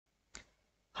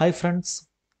Hi friends,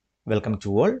 welcome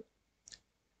to all.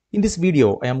 In this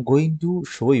video, I am going to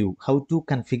show you how to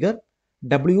configure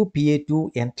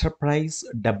WPA2 Enterprise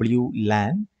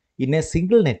WLAN in a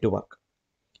single network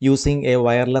using a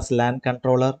wireless LAN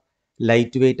controller,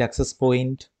 lightweight access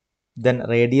point, then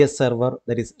radius server,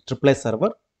 that is AAA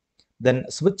server, then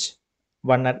switch,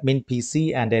 one admin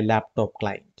PC and a laptop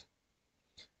client.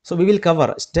 So we will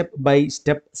cover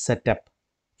step-by-step setup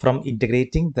from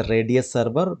integrating the radius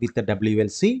server with the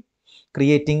WLC,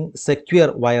 creating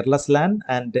secure wireless LAN,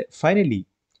 and finally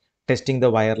testing the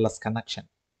wireless connection.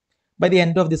 By the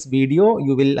end of this video,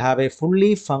 you will have a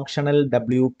fully functional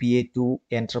WPA2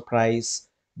 Enterprise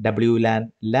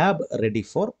WLAN lab ready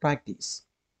for practice.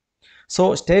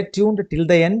 So stay tuned till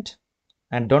the end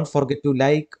and don't forget to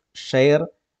like, share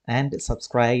and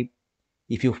subscribe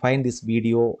if you find this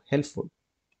video helpful.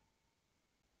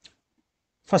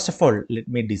 First of all, let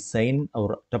me design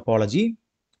our topology.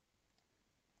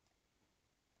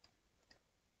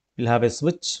 We'll have a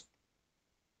switch,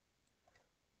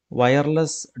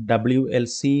 wireless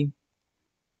WLC,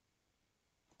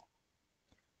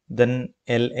 then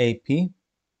LAP,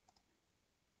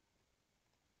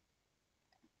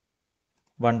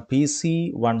 one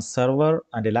PC, one server,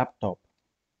 and a laptop.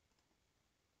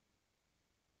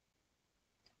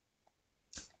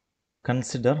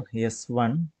 Consider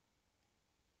S1.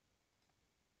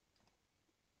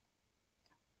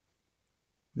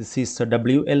 This is a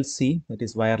WLC, that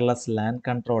is wireless LAN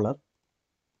controller.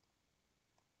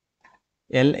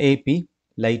 LAP,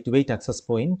 lightweight access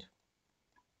point.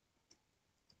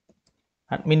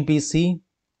 Admin PC,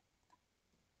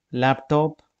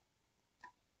 laptop,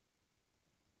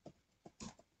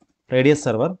 radius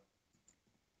server.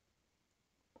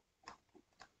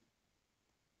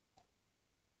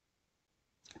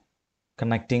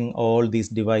 Connecting all these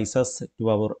devices to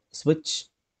our switch.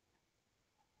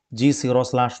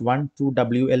 G0/1 to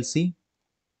WLC,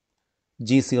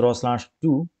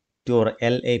 G0/2 to our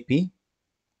LAP,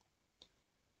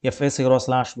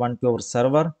 FA0/1 to our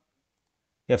server,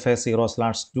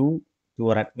 FA0/2 to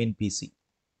our admin PC.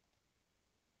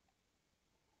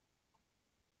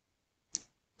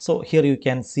 So here you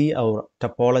can see our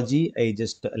topology. I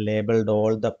just labeled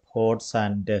all the ports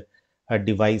and a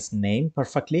device name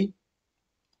perfectly.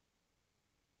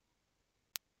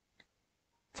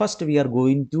 First, we are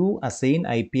going to assign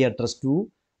IP address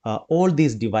to all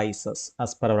these devices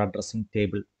as per our addressing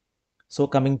table. So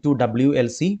coming to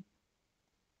WLC,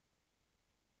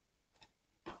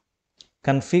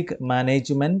 config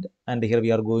management, and here we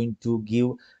are going to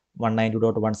give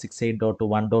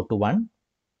 192.168.1.1,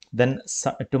 then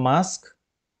to mask.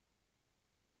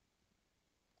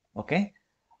 Okay.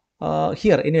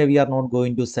 Here anyway we are not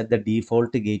going to set the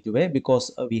default gateway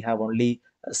because we have only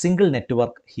a single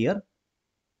network here.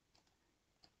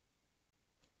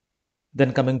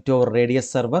 Then coming to our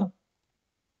radius server,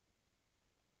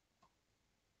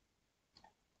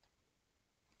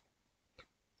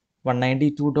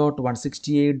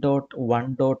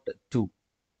 (192.168.1.2).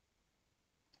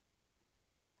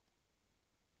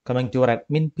 Coming to our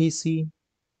admin PC,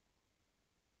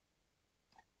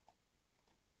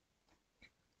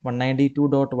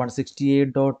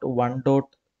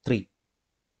 192.168.1.3.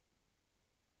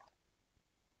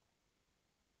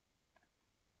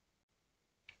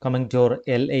 Coming to our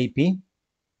LAP.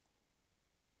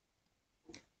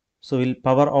 So we'll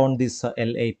power on this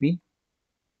LAP.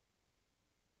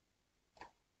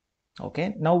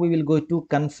 Okay, now we will go to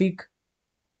config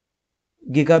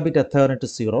gigabit Ethernet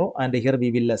 0, and here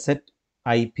we will set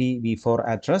IPv4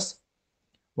 address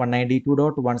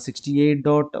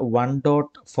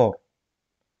 192.168.1.4,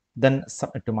 then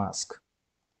submit to mask.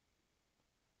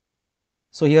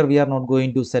 So here we are not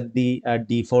going to set the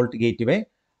default gateway.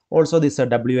 Also this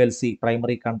WLC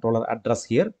primary controller address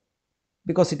here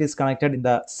because it is connected in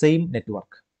the same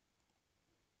network.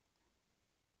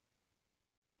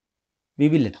 We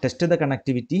will test the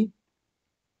connectivity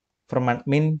from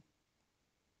admin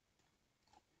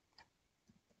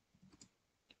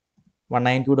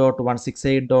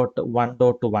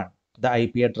 192.168.1.1, the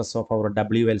IP address of our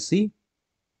WLC.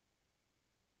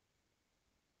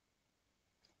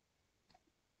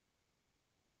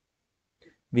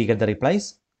 We get the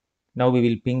replies. Now we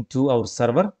will ping to our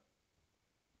server,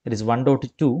 that is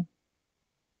 1.2.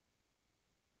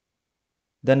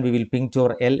 Then we will ping to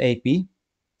our LAP,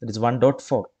 that is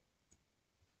 1.4.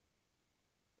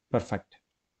 Perfect.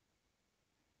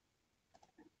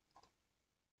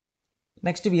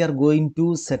 Next, we are going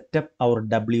to set up our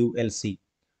WLC.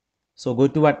 So go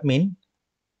to admin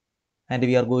and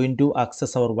we are going to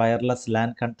access our wireless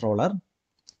LAN controller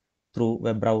through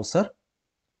web browser.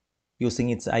 using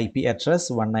its IP address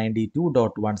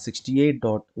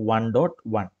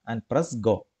 192.168.1.1 and press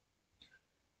go.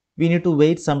 We need to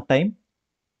wait some time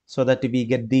so that we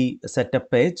get the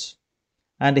setup page,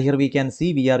 and here we can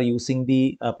see we are using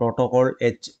the protocol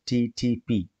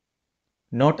HTTP,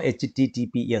 not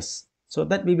HTTPS. So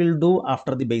that we will do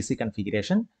after the basic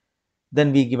configuration.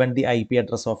 Then we given the IP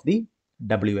address of the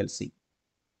WLC.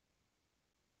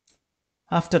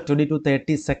 After 20 to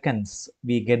 30 seconds,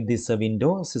 we get this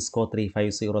window, Cisco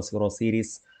 3500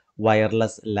 series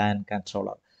wireless LAN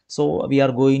controller. So we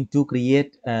are going to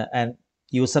create an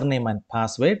username and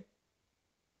password.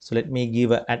 So let me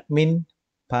give a admin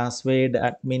password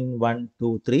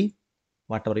admin123,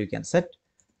 whatever you can set,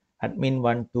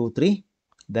 admin123,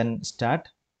 then start.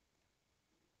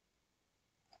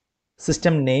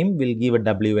 System name will give a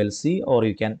WLC, or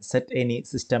you can set any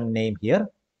system name here.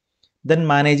 Then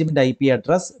management IP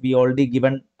address, we already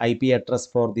given IP address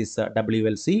for this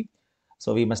WLC.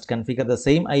 So we must configure the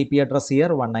same IP address here,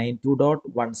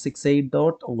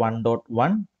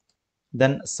 192.168.1.1.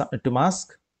 Then subnet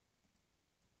mask.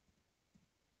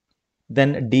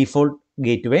 Then default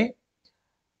gateway.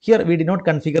 Here we did not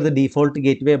configure the default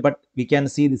gateway, but we can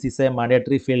see this is a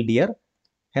mandatory field here.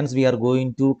 Hence we are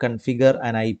going to configure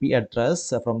an IP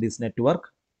address from this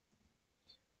network,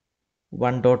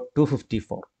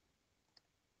 1.254.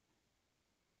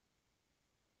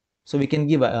 So we can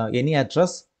give any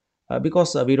address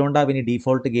because we don't have any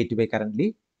default gateway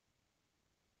currently.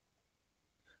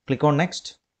 Click on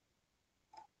next.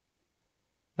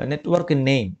 Network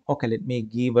name. Okay, let me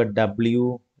give a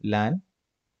WLAN.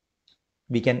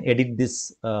 We can edit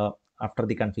this after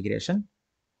the configuration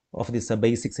of this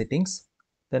basic settings.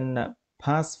 Then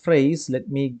passphrase, let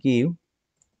me give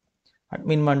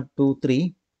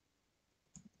admin123,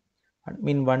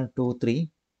 admin123.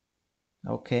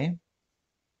 Okay.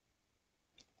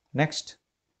 Next.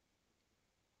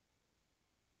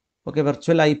 Okay,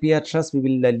 virtual IP address, we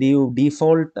will leave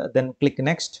default, then click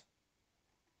next.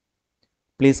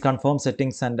 Please confirm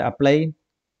settings and apply.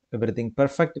 Everything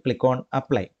perfect. Click on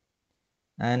apply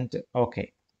and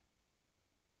okay.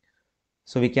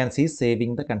 So we can see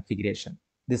saving the configuration.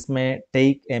 This may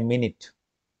take a minute.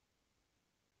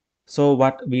 So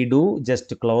what we do,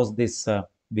 just close this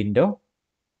window,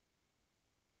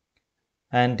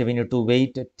 and we need to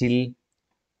wait till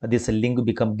this link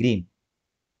become green.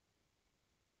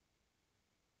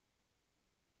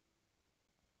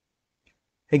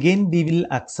 Again, we will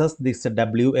access this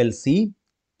WLC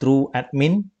through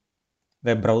admin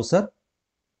web browser.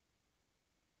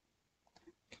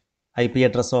 IP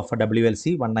address of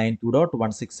WLC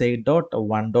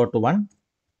 192.168.1.1,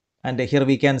 and here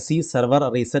we can see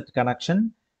server reset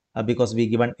connection because we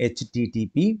given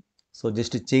HTTP. So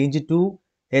just change it to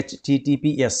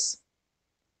HTTPS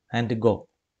and go.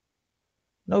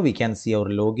 Now we can see our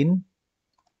login.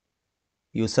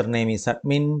 Username is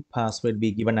admin, password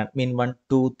be given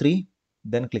admin123,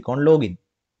 then click on login.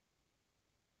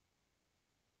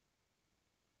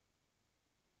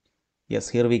 Yes,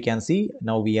 here we can see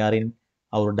now we are in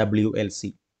our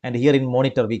WLC, and here in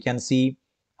monitor we can see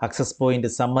access point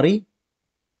summary.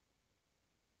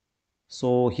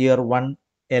 So here one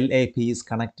LAP is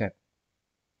connected.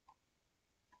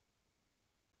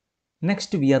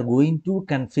 Next we are going to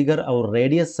configure our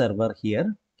radius server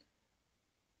here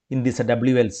in this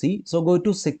WLC. So go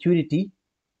to security,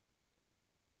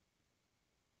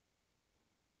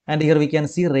 and here we can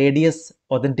see radius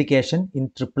authentication in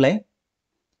AAA.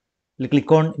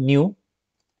 Click on new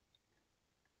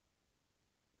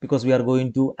because we are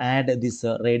going to add this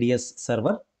radius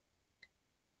server.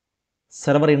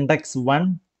 Server index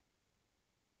 1.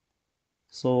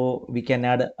 So we can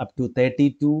add up to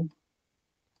 32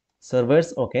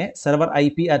 servers. Okay. Server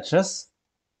IP address.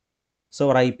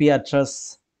 So our IP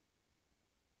address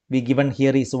we given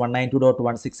here is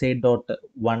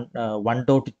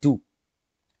 192.168.1.2.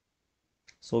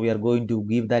 So we are going to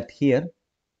give that here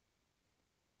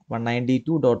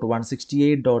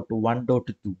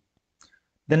 192.168.1.2.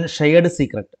 Then shared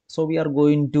secret. So we are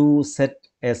going to set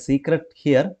a secret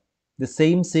here. The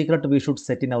same secret we should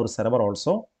set in our server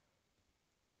also.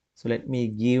 So let me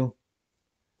give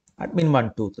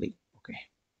admin123. Okay.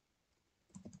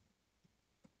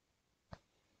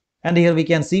 And here we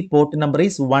can see port number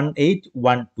is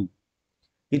 1812.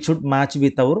 It should match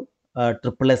with our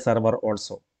AAA server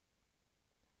also.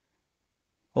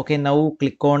 Okay, now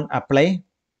click on apply.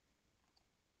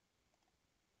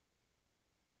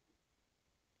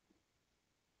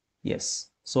 Yes,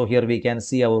 so here we can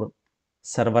see our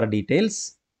server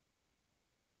details,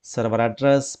 server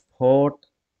address, port,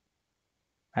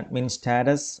 admin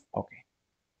status. Okay.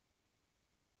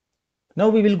 Now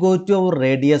we will go to our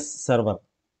radius server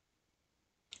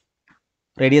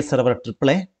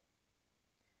AAA.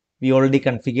 We already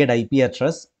configured IP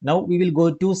address. Now we will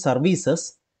go to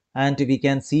services and we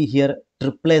can see here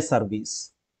AAA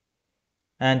service,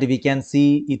 and we can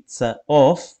see it's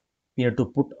off. We have to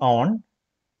put on,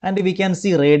 and we can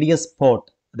see radius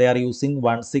port. They are using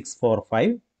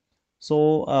 1645.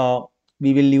 So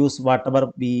we will use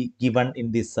whatever we given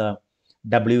in this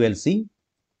WLC,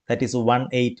 that is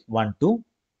 1812.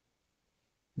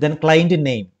 Then client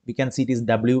name, we can see it is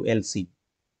WLC.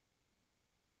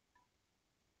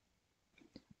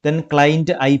 Then client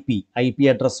IP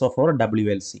address of our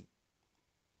WLC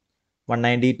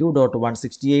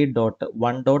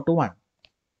 192.168.1.1.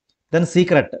 Then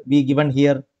secret we given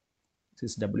here,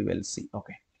 this is WLC.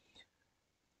 Okay,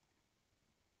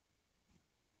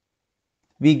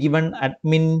 we given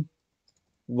admin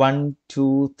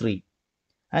 123,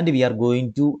 and we are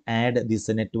going to add this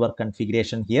network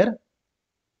configuration here.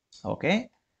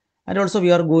 Okay, and also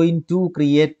we are going to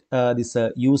create this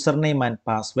username and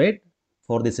password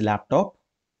for this laptop.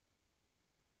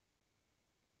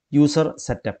 User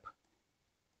setup.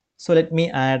 So let me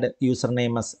add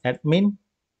username as admin,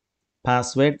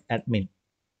 password admin.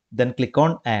 Then click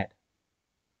on add.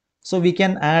 So we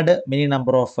can add many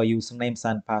number of usernames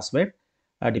and password,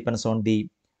 depends on the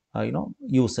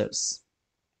users.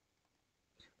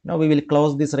 Now we will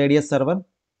close this radius server.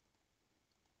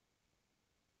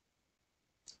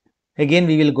 Again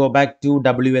we will go back to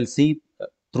WLC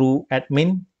through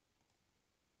admin.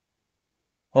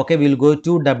 Okay, we will go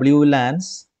to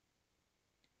WLANs,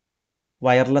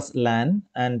 wireless LAN,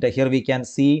 and here we can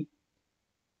see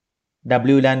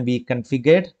WLAN we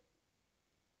configured.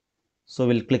 So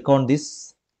we'll click on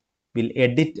this. We'll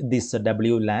edit this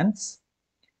WLANs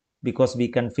because we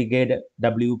configured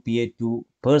WPA2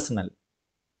 personal.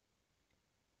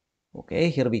 Okay,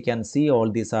 here we can see all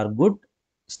these are good.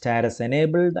 Status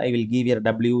enabled. I will give here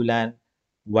WLAN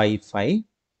Wi-Fi.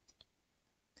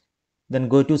 Then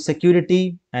go to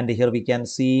security, and here we can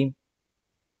see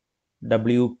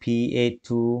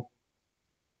WPA2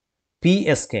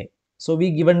 PSK. So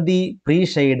we given the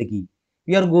pre-shared key.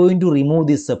 We are going to remove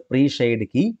this pre-shared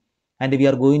key, and we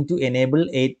are going to enable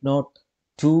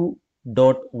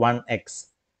 802.1x.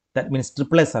 That means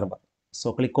AAA server.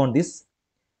 So click on this.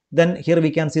 Then here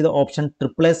we can see the option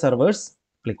AAA servers.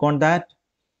 Click on that.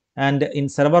 And in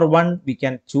server 1, we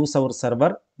can choose our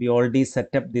server. We already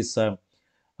set up this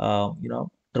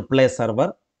AAA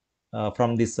server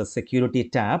from this security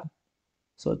tab.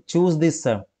 So choose this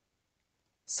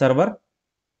server.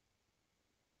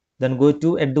 Then go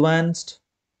to advanced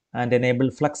and enable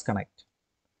Flux Connect.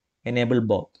 Enable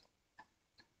both.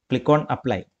 Click on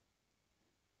apply.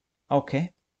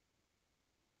 Okay.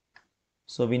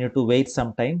 So we need to wait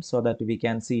some time so that we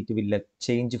can see it will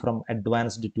change from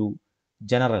advanced to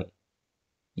general.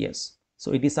 Yes.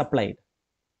 So it is applied.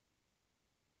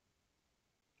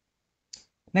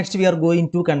 Next we are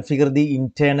going to configure the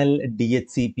internal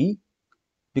DHCP,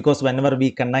 because whenever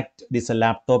we connect this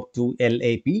laptop to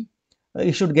LAP,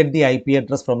 you should get the IP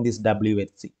address from this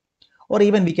WLC, or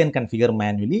even we can configure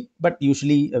manually, but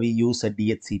usually we use a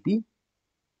DHCP.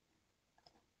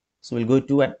 So we'll go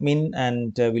to admin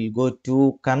and we'll go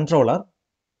to controller.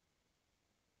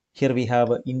 Here we have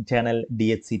internal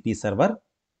DHCP server.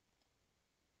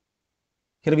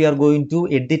 Here we are going to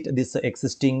edit this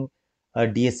existing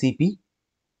DHCP.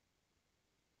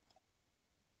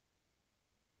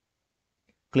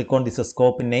 Click on this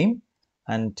scope name,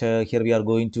 and here we are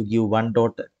going to give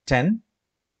 1.10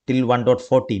 till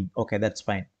 1.14. Okay, that's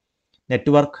fine.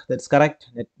 Network, that's correct.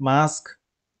 Net mask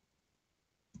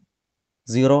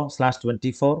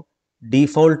 0/24.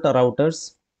 Default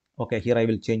routers. Okay, here I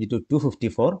will change it to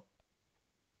 254.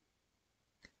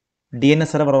 DNS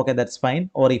server, okay, that's fine.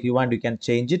 Or if you want, you can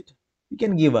change it. You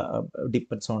can give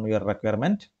depends on your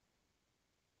requirement.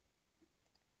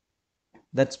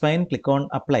 That's fine. Click on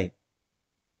apply.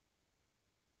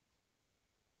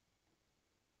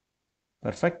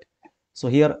 Perfect. So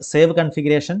here save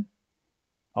configuration.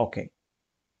 Okay.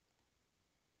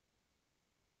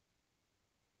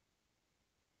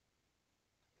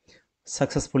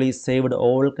 Successfully saved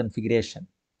all configuration.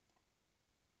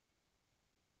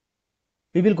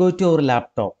 We will go to our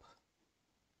laptop.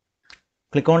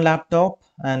 Click on laptop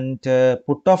and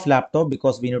put off laptop,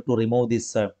 because we need to remove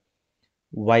this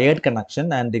wired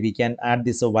connection, and we can add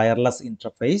this wireless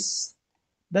interface.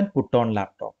 Then put on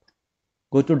laptop.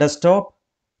 Go to desktop,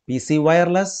 PC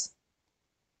wireless.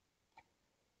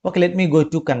 Okay, let me go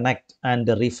to connect and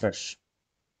refresh,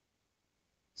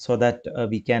 so that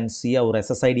we can see our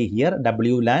SSID here,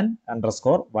 WLAN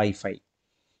 _Wi-Fi.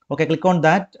 Okay, click on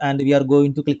that and we are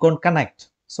going to click on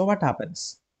connect. So what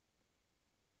happens?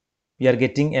 We are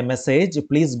getting a message.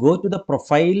 Please go to the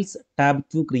profiles tab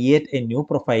to create a new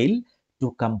profile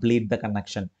to complete the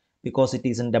connection. Because it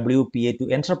is in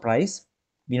WPA2 Enterprise,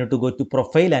 we need to go to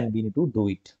profile and we need to do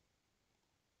it.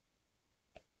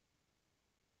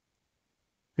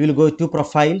 We will go to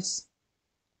profiles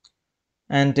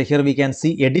and here we can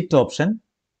see edit option,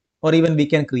 or even we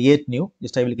can create new.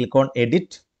 Just I will click on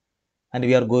edit and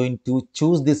we are going to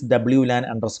choose this WLAN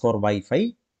underscore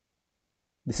Wi-Fi.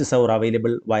 This is our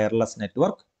available wireless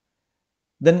network.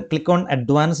 Then click on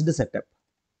advanced setup.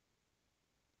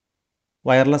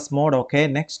 Wireless mode, okay,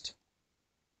 next.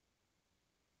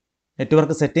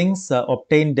 Network settings,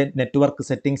 obtain network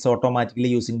settings automatically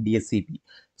using DSCP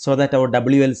so that our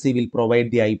WLC will provide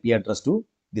the IP address to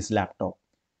this laptop.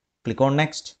 Click on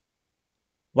next.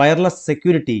 Wireless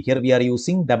security, here we are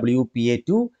using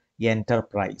WPA2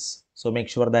 Enterprise. So make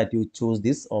sure that you choose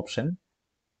this option.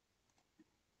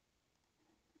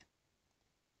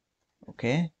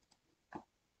 Okay.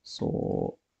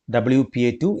 So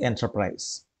WPA2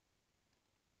 Enterprise.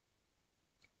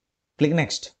 Click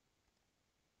next.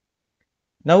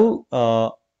 Now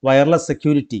wireless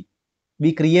security.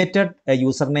 We created a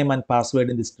username and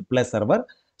password in this AAA server.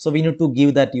 So we need to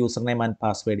give that username and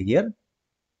password here.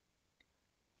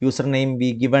 Username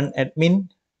we given admin.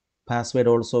 Password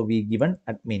also we given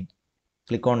admin.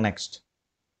 Click on next.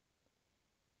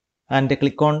 And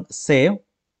click on save.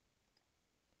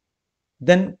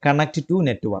 Then connect to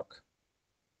network.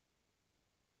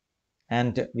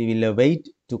 And we will wait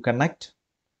to connect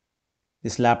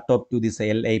this laptop to this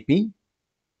LAP,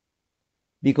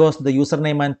 because the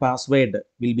username and password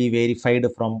will be verified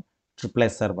from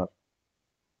AAA server.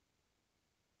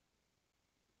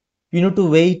 You need to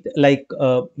wait like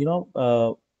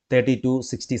 30 to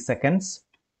 60 seconds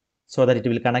so that it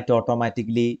will connect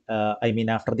automatically.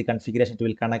 After the configuration, it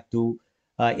will connect to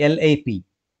LAP,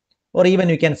 or even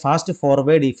you can fast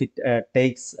forward if it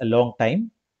takes a long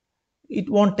time. It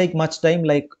won't take much time,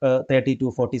 like 30 to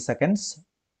 40 seconds.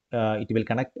 It will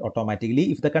connect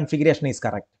automatically if the configuration is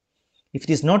correct. If it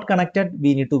is not connected,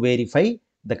 we need to verify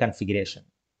the configuration.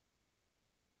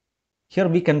 Here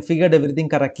we configured everything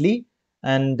correctly,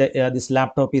 and this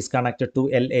laptop is connected to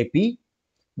LAP.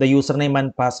 The username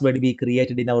and password we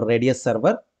created in our Radius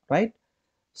server, right?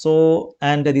 So,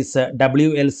 and this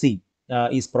WLC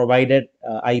is provided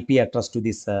IP address to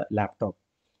this laptop.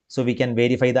 So we can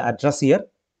verify the address here.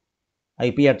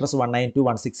 IP address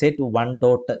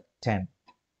 192.168.1.10.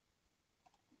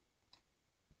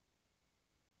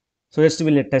 So next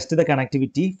we will test the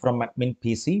connectivity from admin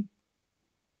PC.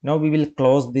 Now we will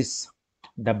close this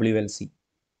WLC.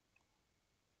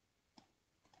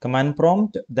 Command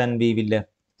prompt, then we will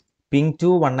ping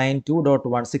to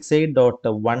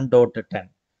 192.168.1.10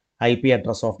 IP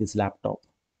address of this laptop.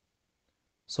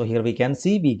 So here we can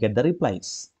see we get the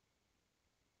replies.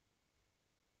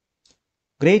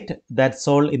 Great, that's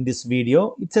all in this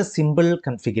video. It's a simple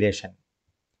configuration.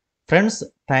 Friends,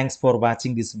 thanks for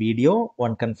watching this video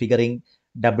on configuring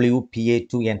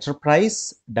WPA2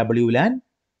 Enterprise WLAN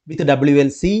with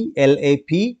WLC,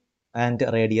 LAP and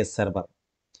Radius server.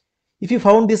 If you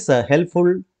found this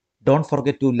helpful, don't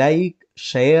forget to like,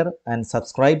 share and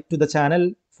subscribe to the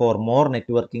channel for more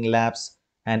networking labs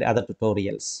and other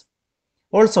tutorials.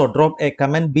 Also, drop a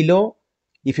comment below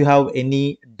if you have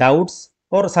any doubts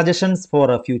or suggestions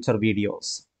for future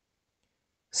videos.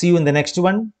 See you in the next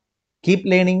one. Keep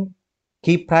learning,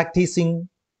 keep practicing,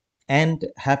 and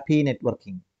happy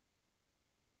networking.